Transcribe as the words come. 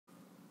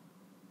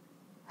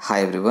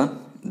Hi everyone,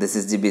 this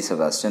is jibi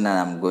Sebastian and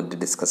I'm going to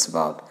discuss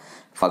about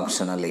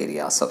functional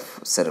areas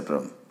of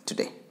cerebrum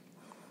today.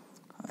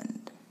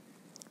 And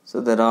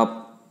so there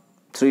are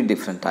three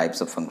different types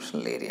of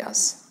functional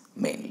areas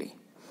mainly.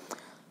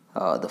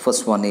 The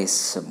first one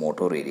is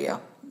motor area,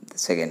 the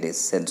second is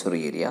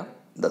sensory area,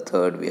 the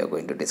third we are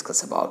going to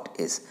discuss about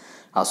is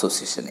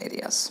association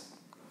areas.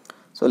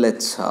 So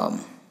let's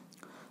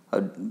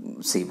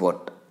see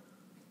what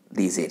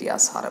these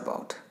areas are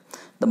about.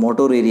 The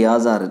motor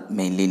areas are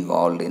mainly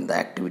involved in the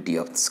activity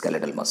of the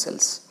skeletal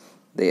muscles.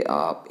 They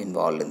are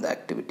involved in the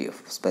activity of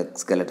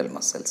skeletal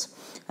muscles.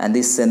 And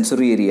these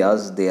sensory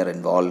areas, they are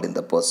involved in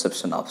the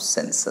perception of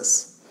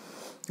senses.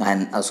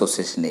 And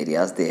association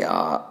areas, they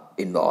are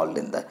involved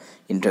in the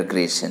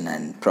integration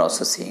and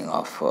processing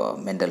of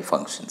mental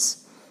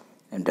functions.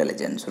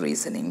 Intelligence,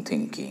 reasoning,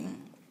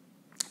 thinking,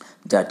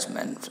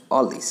 judgment,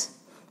 all these.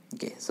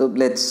 Okay, so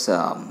let's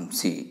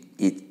see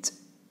each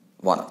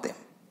one of them.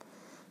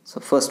 So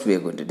first we are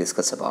going to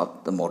discuss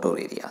about the motor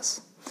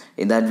areas.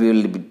 In that we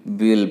will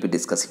be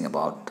discussing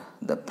about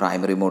the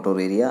primary motor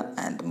area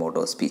and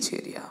motor speech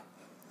area.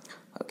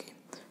 Okay.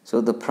 So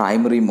the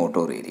primary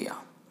motor area,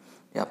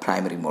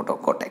 primary motor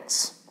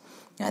cortex,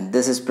 and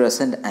this is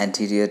present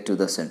anterior to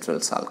the central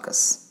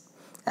sulcus.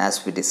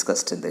 As we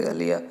discussed in the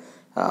earlier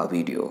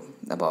video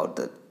about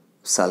the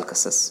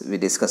sulcuses, we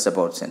discussed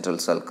about central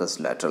sulcus,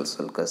 lateral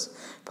sulcus,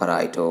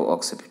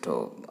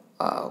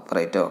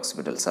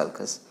 Parieto-occipital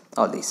sulcus,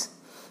 all these.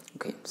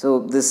 Okay, so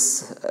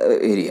this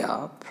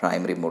area,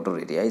 primary motor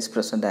area, is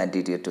present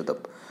anterior to the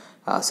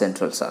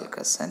central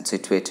sulcus and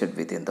situated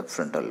within the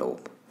frontal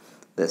lobe.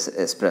 This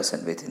is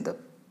present within the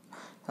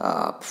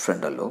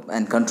frontal lobe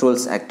and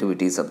controls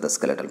activities of the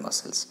skeletal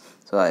muscles.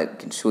 So I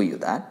can show you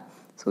that.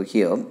 So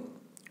here,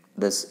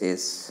 this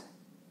is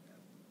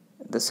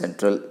the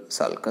central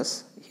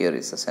sulcus. Here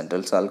is the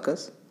central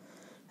sulcus,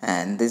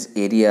 and this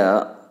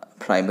area,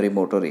 primary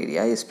motor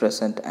area, is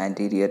present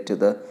anterior to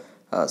the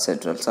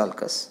central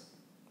sulcus.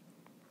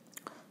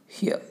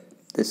 Here,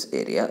 this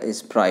area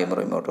is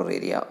primary motor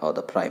area or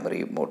the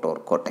primary motor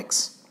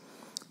cortex,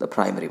 the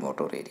primary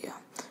motor area,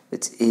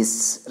 which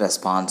is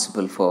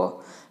responsible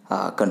for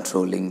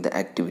controlling the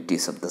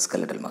activities of the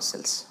skeletal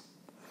muscles.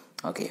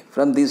 Okay,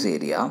 from this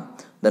area,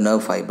 the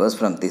nerve fibers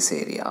from this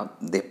area,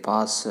 they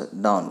pass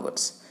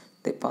downwards.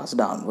 They pass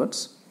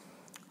downwards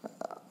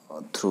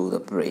through the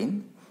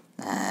brain,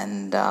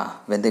 and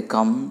when they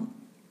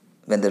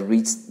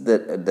reach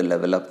the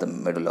level of the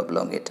medulla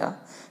oblongata,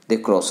 they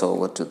cross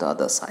over to the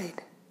other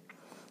side.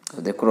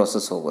 They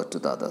crosses over to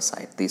the other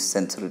side. These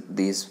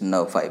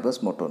nerve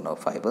fibers, motor nerve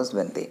fibers,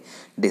 when they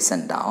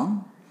descend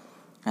down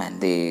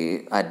and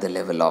they at the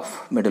level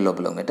of medulla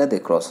oblongata, they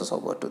crosses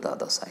over to the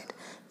other side.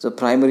 So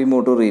primary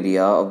motor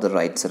area of the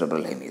right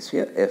cerebral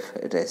hemisphere, if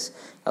it is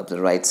of the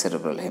right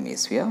cerebral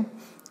hemisphere,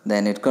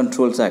 then it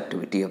controls the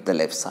activity of the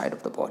left side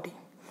of the body.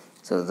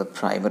 So the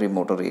primary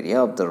motor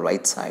area of the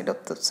right side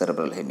of the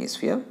cerebral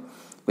hemisphere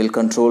will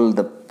control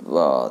the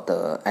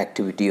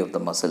activity of the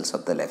muscles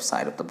of the left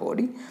side of the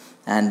body,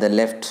 and the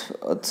left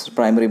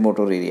primary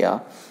motor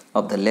area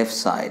of the left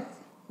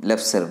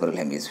cerebral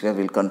hemisphere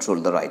will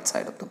control the right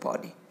side of the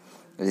body.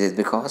 This is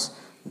because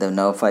the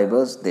nerve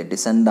fibers, they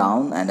descend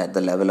down and at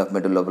the level of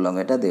medulla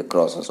oblongata they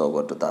crosses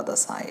over to the other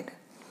side.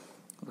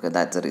 Okay,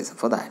 that's the reason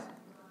for that.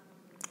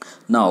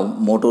 Now,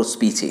 motor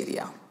speech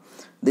area.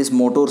 This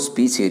motor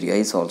speech area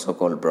is also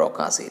called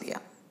Broca's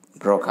area.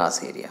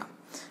 Broca's area.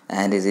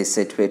 And it is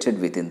situated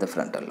within the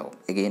frontal lobe.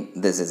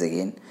 This is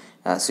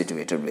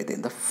situated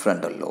within the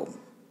frontal lobe.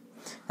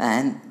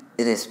 And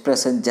it is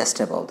present just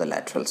above the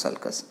lateral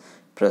sulcus.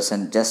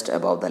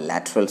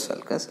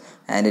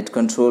 And it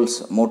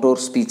controls motor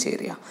speech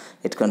area.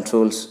 It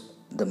controls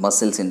the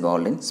muscles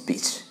involved in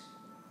speech.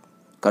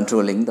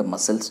 Controlling the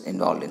muscles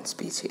involved in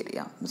speech.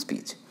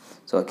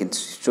 So I can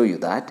show you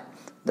that.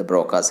 The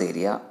Broca's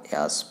area,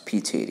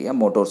 speech area,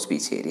 motor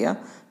speech area.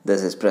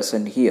 This is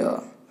present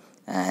here,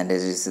 and it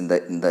is in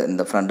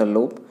the frontal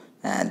lobe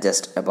and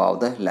just above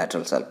the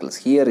lateral sulcus.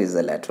 Here is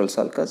the lateral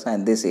sulcus,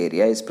 and this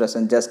area is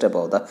present just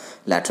above the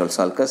lateral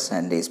sulcus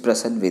and is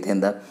present within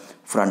the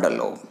frontal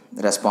lobe,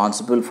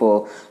 responsible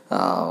for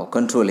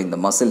controlling the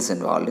muscles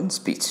involved in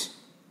speech.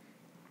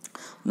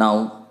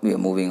 Now we are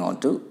moving on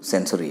to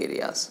sensory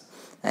areas.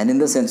 And in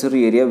the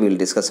sensory area, we will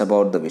discuss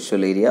about the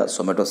visual area,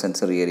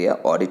 somatosensory area,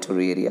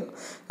 auditory area,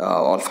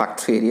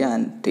 olfactory area,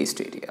 and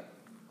taste area.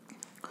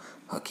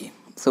 Okay,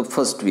 so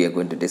first we are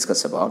going to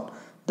discuss about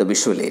the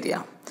visual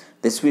area.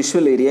 This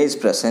visual area is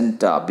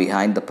present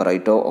behind the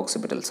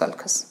Parieto-occipital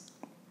sulcus.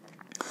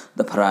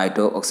 The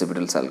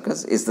Parieto-occipital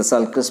sulcus is the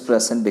sulcus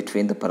present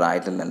between the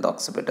parietal and the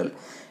occipital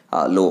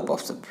lobe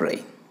of the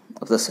brain,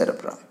 of the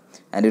cerebrum,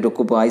 and it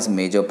occupies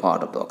major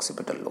part of the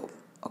occipital lobe.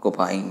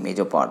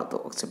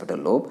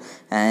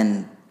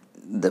 And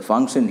the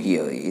function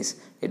here is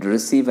it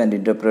receive and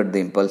interpret the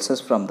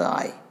impulses from the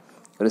eye,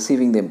 which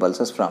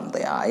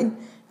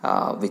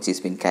is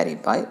being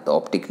carried by the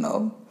optic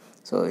nerve.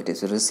 So it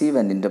is receive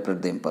and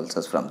interpret the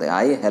impulses from the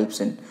eye, helps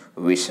in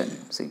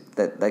vision. See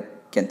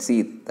that can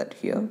see that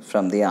here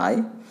from the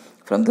eye,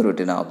 from the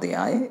retina of the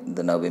eye.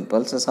 The nerve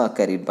impulses are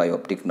carried by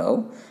optic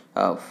nerve,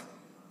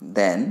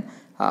 then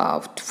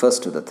first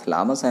to the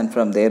thalamus, and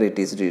from there it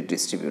is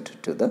redistributed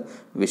to the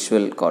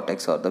visual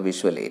cortex or the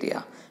visual area.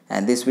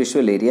 And this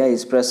visual area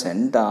is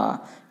present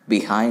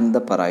behind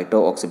the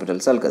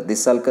parieto-occipital sulcus.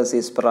 This sulcus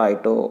is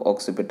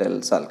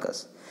parieto-occipital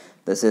sulcus.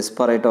 This is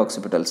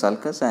parieto-occipital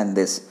sulcus, and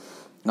this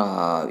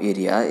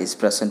area is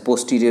present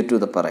posterior to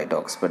the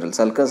parieto-occipital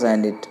sulcus,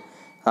 and it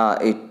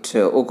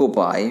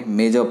occupy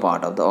major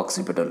part of the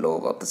occipital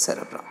lobe of the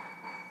cerebrum.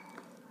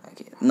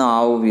 Okay.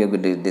 Now we are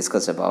going to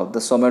discuss about the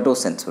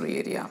somatosensory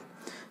area.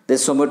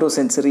 This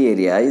somatosensory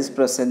area is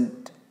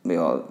present,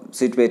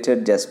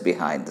 situated just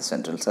behind the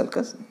central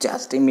sulcus,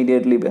 just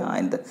immediately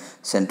behind the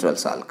central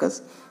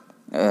sulcus,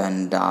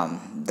 and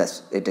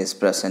thus it is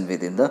present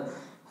within the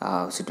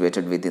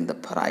situated within the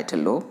parietal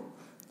lobe,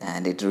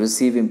 and it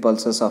receives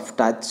impulses of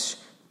touch,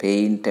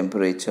 pain,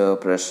 temperature,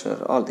 pressure,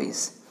 all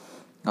these.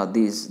 Now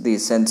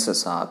these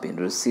senses are being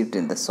received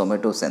in the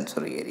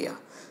somatosensory area.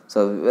 So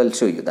I'll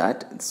show you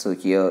that. So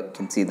here you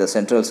can see the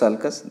central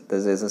sulcus.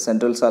 This is the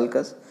central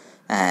sulcus,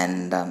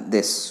 and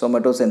this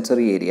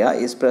somatosensory area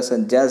is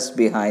present just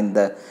behind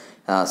the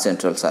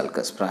central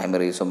sulcus,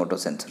 primary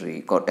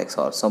somatosensory cortex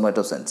or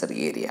somatosensory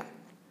area.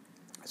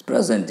 It's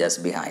present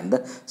just behind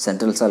the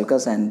central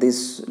sulcus, and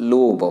this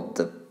lobe of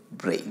the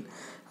brain,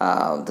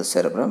 the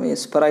cerebrum,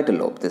 is parietal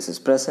lobe. This is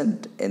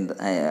present in the,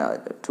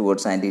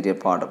 towards the anterior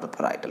part of the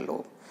parietal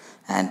lobe,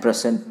 and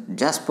present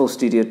just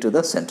posterior to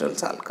the central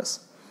sulcus.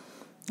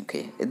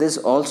 Okay, it is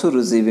also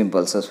receive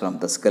impulses from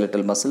the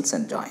skeletal muscles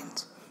and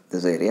joints.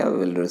 This area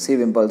will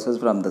receive impulses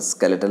from the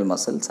skeletal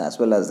muscles as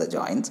well as the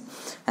joints,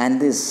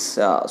 and this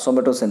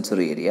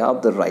somatosensory area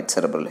of the right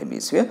cerebral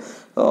hemisphere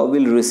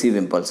will receive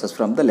impulses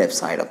from the left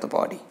side of the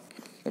body.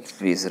 It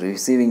is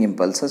receiving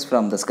impulses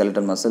from the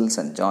skeletal muscles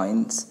and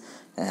joints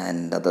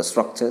and other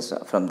structures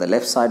from the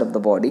left side of the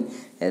body.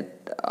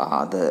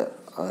 The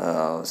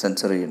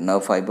sensory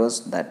nerve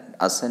fibers that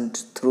ascend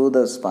through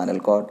the spinal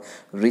cord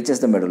reaches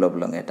the medulla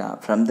oblongata.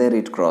 From there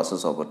it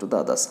crosses over to the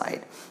other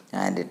side,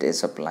 and it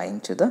is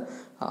applying to the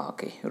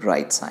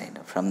right side.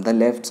 From the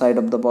left side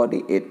of the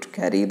body, it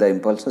carry the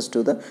impulses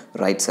to the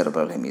right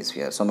cerebral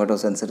hemisphere,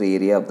 somatosensory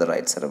area of the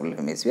right cerebral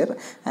hemisphere,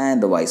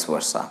 and the vice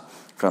versa.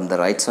 From the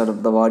right side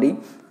of the body,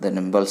 the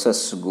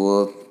impulses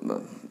go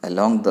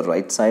along the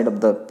right side of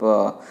the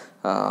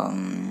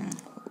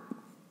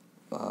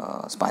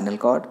spinal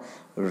cord,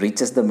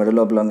 reaches the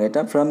medulla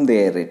oblongata. From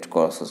there it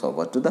crosses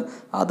over to the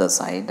other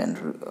side, and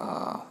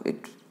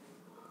it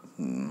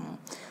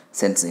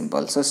sends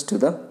impulses to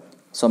the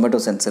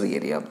somatosensory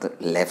area of the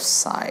left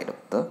side of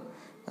the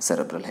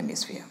cerebral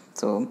hemisphere.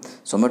 So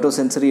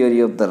somatosensory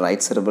area of the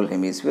right cerebral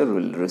hemisphere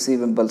will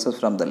receive impulses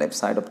from the left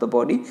side of the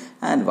body,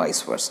 and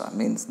vice versa,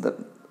 means the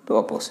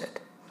opposite.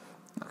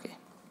 Okay.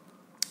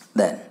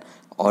 Then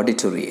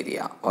auditory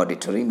area.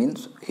 Auditory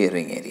means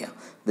hearing area.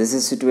 This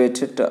is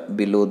situated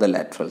below the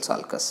lateral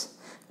sulcus.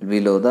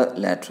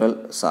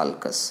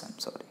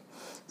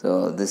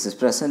 So this is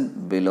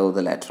present below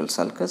the lateral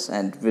sulcus,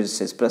 and which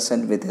is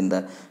present within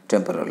the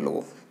temporal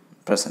lobe.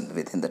 The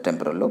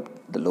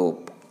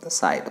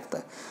side of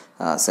the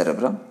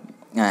cerebrum,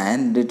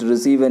 and it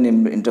receive and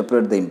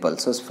interpret the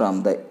impulses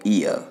from the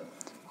ear.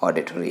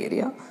 Auditory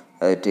area.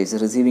 It is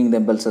receiving the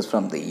impulses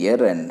from the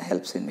ear and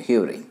helps in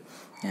hearing,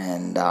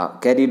 and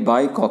carried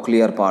by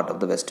cochlear part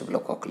of the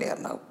vestibulocochlear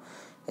nerve.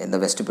 In the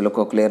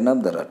vestibulocochlear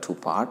nerve, there are two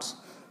parts,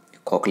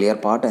 cochlear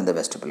part and the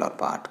vestibular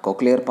part.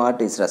 Cochlear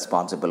part is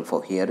responsible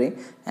for hearing,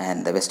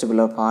 and the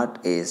vestibular part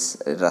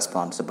is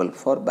responsible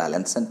for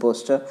balance and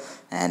posture,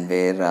 and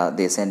where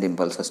they send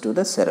impulses to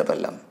the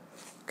cerebellum.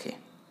 Okay.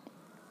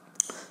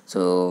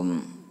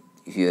 So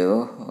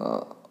here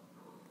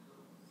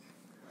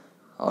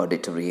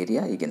auditory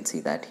area, you can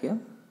see that here.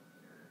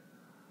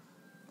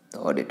 The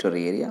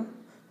auditory area,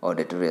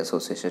 auditory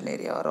association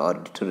area or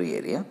auditory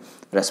area,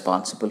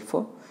 responsible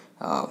for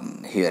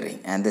hearing,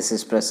 and this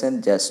is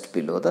present just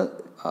below the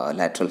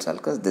lateral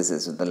sulcus. This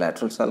is the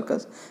lateral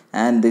sulcus,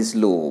 and this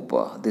lobe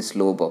of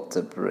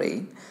the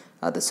brain,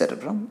 the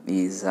cerebrum,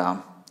 is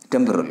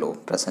temporal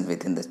lobe, present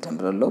within the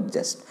temporal lobe,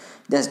 just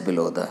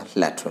below the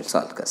lateral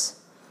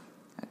sulcus.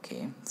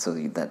 Okay, so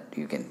that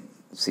you can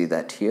see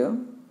that here.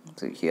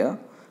 So here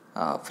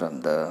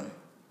from the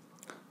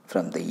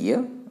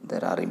ear,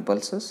 there are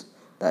impulses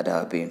that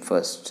are being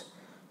first.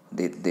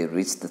 They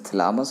reach the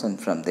thalamus,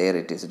 and from there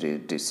it is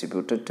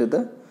distributed to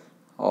the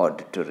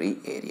auditory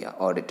area,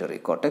 auditory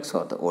cortex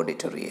or the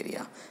auditory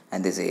area,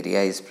 and this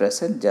area is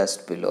present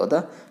just below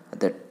the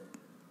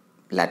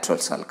lateral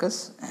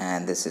sulcus,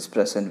 and this is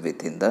present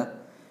within the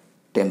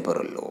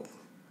temporal lobe.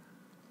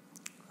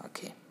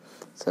 Okay,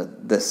 so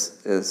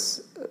this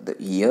is the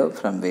ear,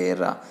 from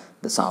where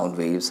the sound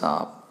waves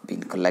are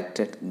being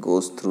collected,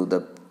 goes through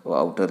the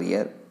outer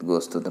ear,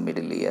 goes to the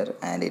middle ear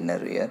and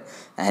inner ear,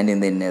 and in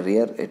the inner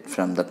ear it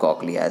from the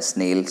cochlea,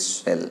 snail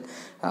shell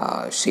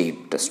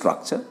shaped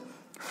structure.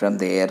 From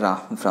there,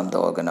 from the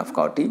organ of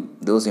Corti,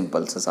 those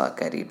impulses are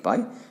carried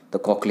by the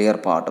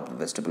cochlear part of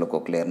the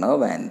vestibulocochlear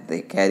nerve, and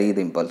they carry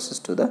the impulses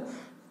to the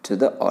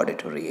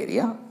auditory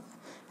area,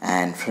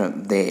 and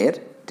from there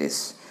it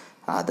is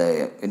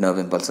the nerve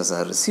impulses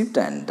are received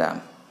and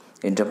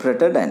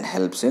interpreted and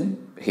helps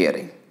in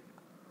hearing.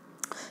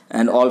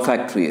 And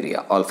olfactory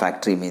area.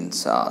 Olfactory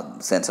means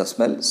sense of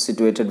smell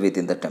situated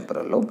within the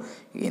temporal lobe.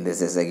 In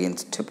this is again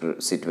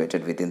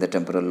situated within the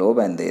temporal lobe,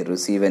 and they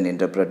receive and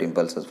interpret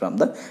impulses from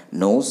the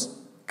nose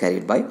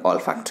carried by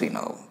olfactory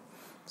nerve.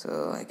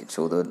 So I can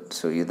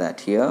show you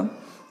that here.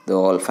 The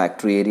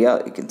olfactory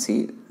area, you can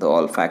see the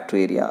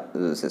olfactory area.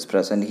 This is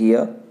present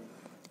here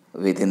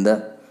within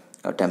the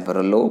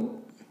temporal lobe.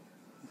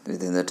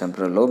 Within the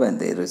temporal lobe, and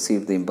they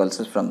receive the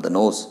impulses from the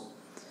nose.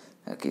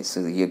 Okay,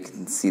 so you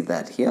can see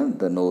that here,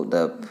 the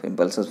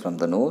impulses from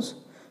the nose,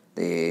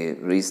 they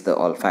reach the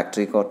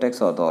olfactory cortex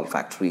or the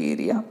olfactory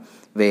area,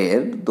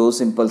 where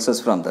those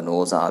impulses from the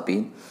nose are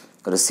being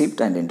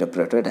received and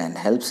interpreted and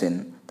helps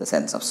in the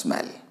sense of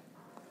smell.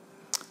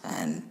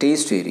 And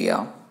taste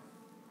area,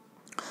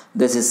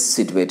 this is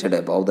situated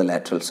above the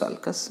lateral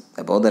sulcus,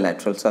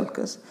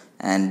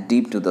 and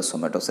deep to the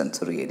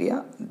somatosensory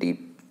area,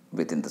 deep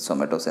within the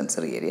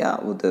somatosensory area.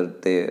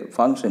 The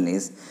function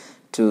is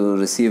to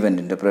receive and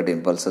interpret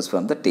impulses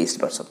from the taste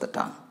buds of the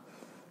tongue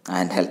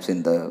and helps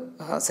in the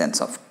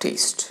sense of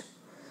taste.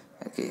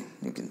 Okay,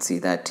 you can see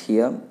that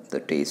here, the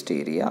taste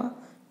area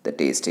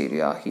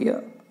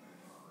here.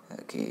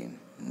 Okay,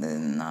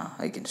 then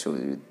I can show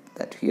you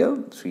that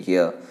here. So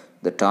here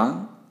the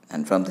tongue,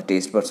 and from the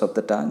taste buds of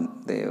the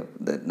tongue, the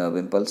nerve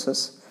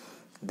impulses,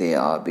 they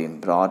are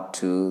being brought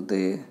to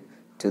the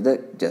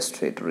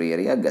gustatory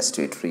area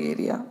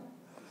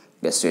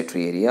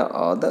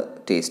or the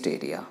taste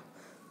area.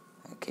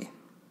 Okay,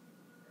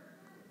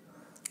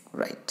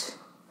 right.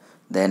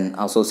 Then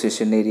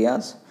association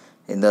areas.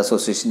 In the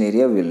association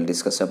area, we will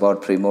discuss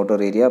about premotor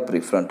area,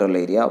 prefrontal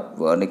area,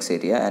 Wernicke's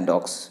area, and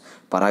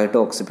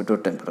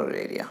Parieto-occipito-temporal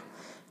area.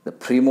 The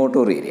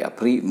premotor area,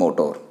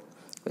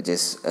 which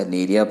is an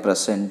area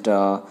present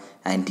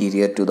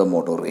anterior to the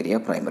motor area,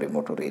 primary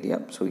motor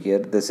area. So here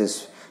this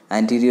is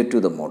anterior to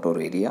the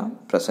motor area,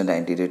 present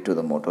anterior to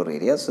the motor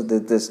area. So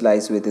this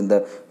lies within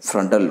the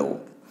frontal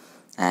lobe,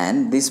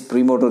 and this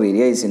premotor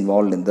area is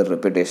involved in the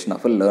repetition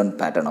of a learned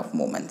pattern of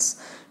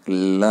movements.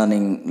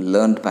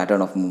 Learned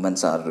pattern of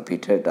movements are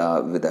repeated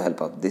with the help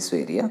of this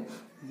area.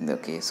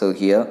 Okay, so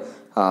here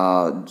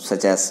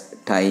such as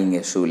tying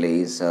a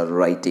shoelace or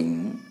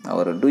writing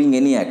or doing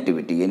any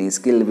activity, any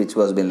skill which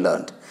was been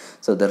learned.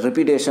 So the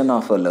repetition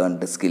of a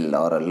learned skill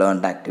or a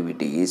learned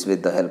activity is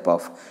with the help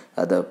of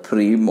the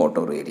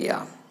premotor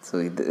area. So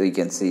you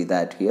can see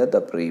that here,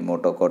 the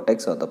premotor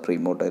cortex or the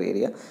premotor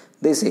area.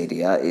 This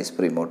area is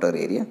premotor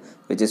area,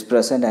 which is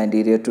present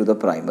anterior to the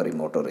primary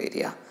motor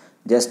area.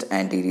 Just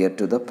anterior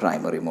to the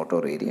primary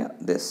motor area.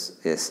 This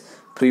is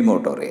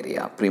premotor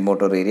area.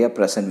 Premotor area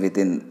present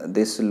within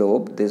this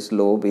lobe. This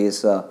lobe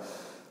is the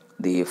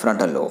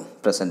frontal lobe,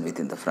 present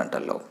within the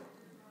frontal lobe.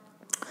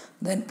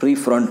 Then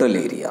prefrontal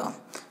area,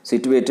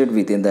 situated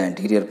within the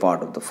anterior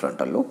part of the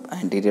frontal lobe,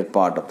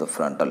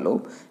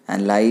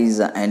 and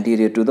lies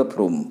anterior to the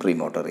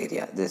premotor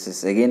area. This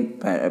is again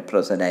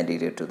present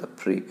anterior to the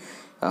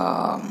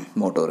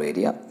motor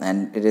area,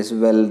 and it is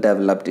well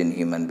developed in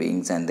human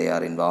beings, and they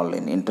are involved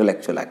in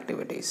intellectual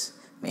activities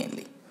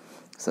mainly.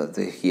 So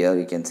here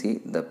you can see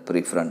the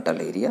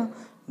prefrontal area.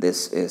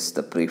 This is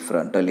the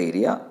prefrontal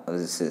area.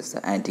 This is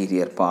the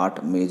anterior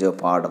part, major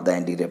part of the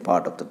anterior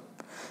part of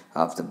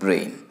the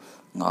brain,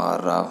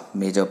 or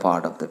major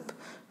part of the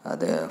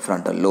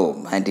frontal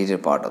lobe. Anterior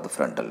part of the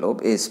frontal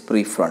lobe is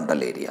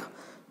prefrontal area.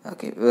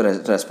 Okay,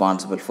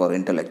 responsible for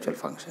intellectual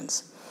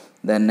functions.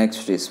 Then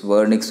next is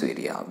Wernicke's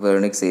area.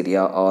 Wernicke's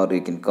area, or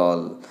you can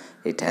call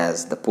it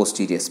as the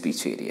posterior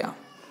speech area.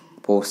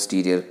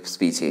 Posterior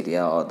speech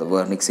area or the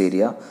Wernicke's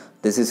area.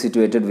 This is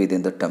situated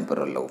within the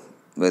temporal lobe.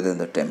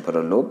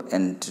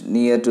 And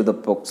near to the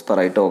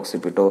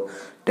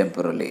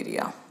Parieto-occipito-temporal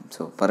area.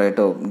 So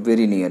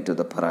very near to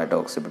the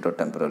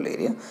Parieto-occipito-temporal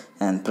area,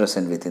 and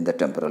present within the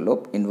temporal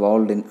lobe,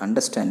 involved in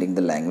understanding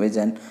the language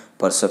and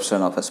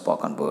perception of a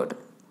spoken word,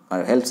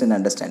 or helps in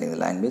understanding the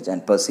language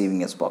and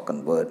perceiving a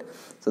spoken word.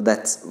 So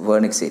that's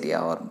Wernicke's area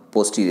or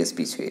posterior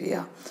speech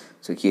area.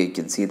 So here you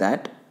can see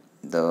that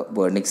the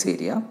Wernicke's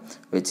area,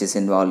 which is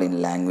involved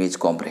in language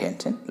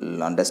comprehension,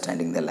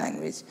 understanding the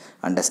language,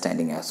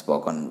 understanding a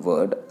spoken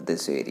word,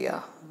 this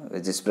area,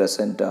 which is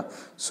present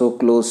so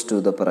close to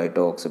the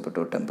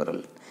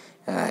Parieto-occipito-temporal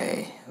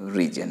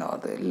region or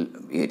the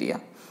area.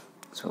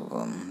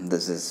 So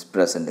this is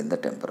present in the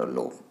temporal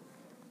lobe.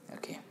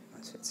 Okay,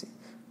 let's see.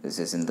 This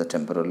is in the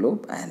temporal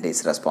lobe and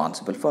is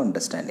responsible for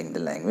understanding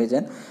the language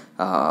and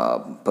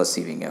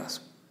perceiving a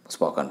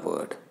spoken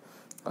word.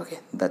 Okay,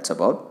 that's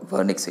about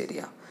Wernicke's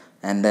area.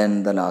 And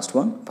then the last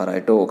one,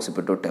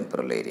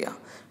 Parieto-occipito-temporal area.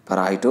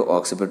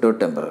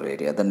 Parieto-occipito-temporal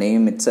area. The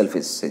name itself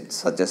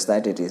suggests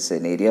that it is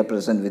an area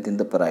present within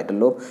the parietal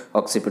lobe,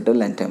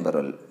 occipital and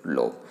temporal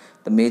lobe.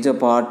 The major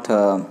part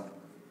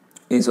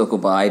is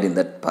occupied in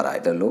the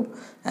parietal lobe,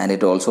 and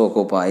it also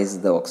occupies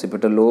the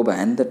occipital lobe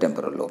and the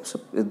temporal lobe. So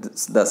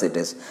thus it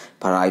is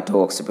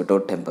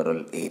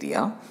Parieto-occipito-temporal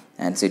area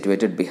and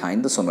situated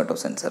behind the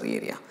somatosensory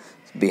area.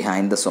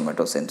 behind the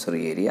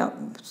somatosensory area.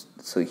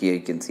 So here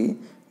you can see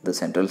the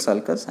central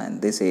sulcus,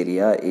 and this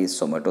area is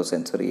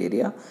somatosensory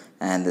area,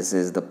 and this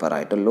is the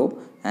parietal lobe,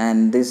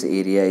 and this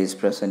area is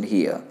present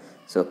here.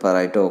 So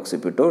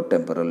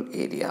Parieto-occipito-temporal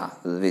area,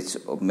 which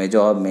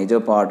major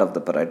part of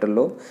the parietal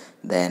lobe,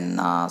 then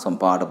some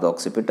part of the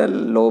occipital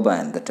lobe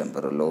and the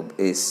temporal lobe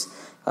is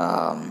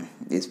occupied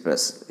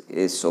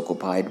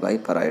by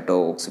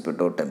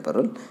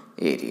Parieto-occipito-temporal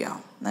area.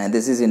 And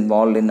this is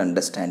involved in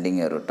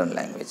understanding a written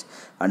language,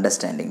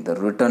 understanding the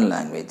written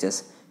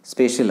languages,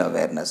 spatial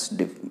awareness,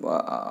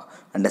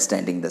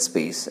 understanding the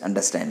space,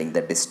 understanding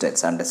the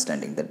distance,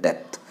 understanding the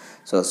depth.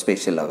 So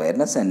spatial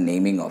awareness and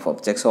naming of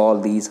objects, all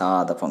these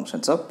are the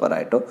functions of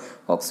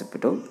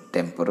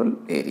Parieto-occipito-temporal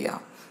area.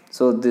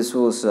 So this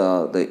was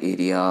the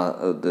area,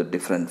 the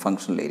different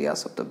functional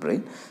areas of the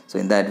brain. So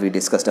in that we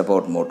discussed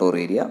about motor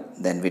area,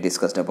 then we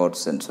discussed about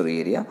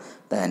sensory area,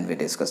 then we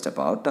discussed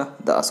about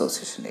the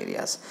association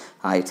areas.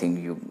 I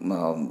think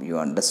you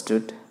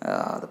understood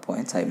the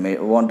points. I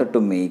wanted to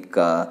make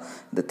the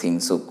thing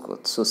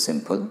so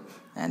simple,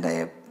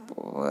 and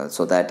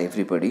so that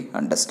everybody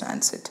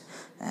understands it.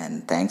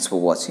 And thanks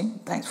for watching,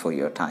 thanks for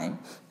your time,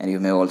 and you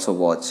may also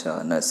watch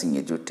Nursing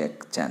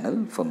EduTech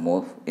channel for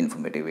more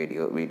informative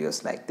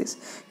videos like this.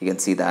 You can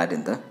see that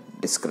in the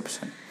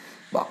description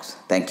box.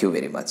 Thank you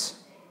very much.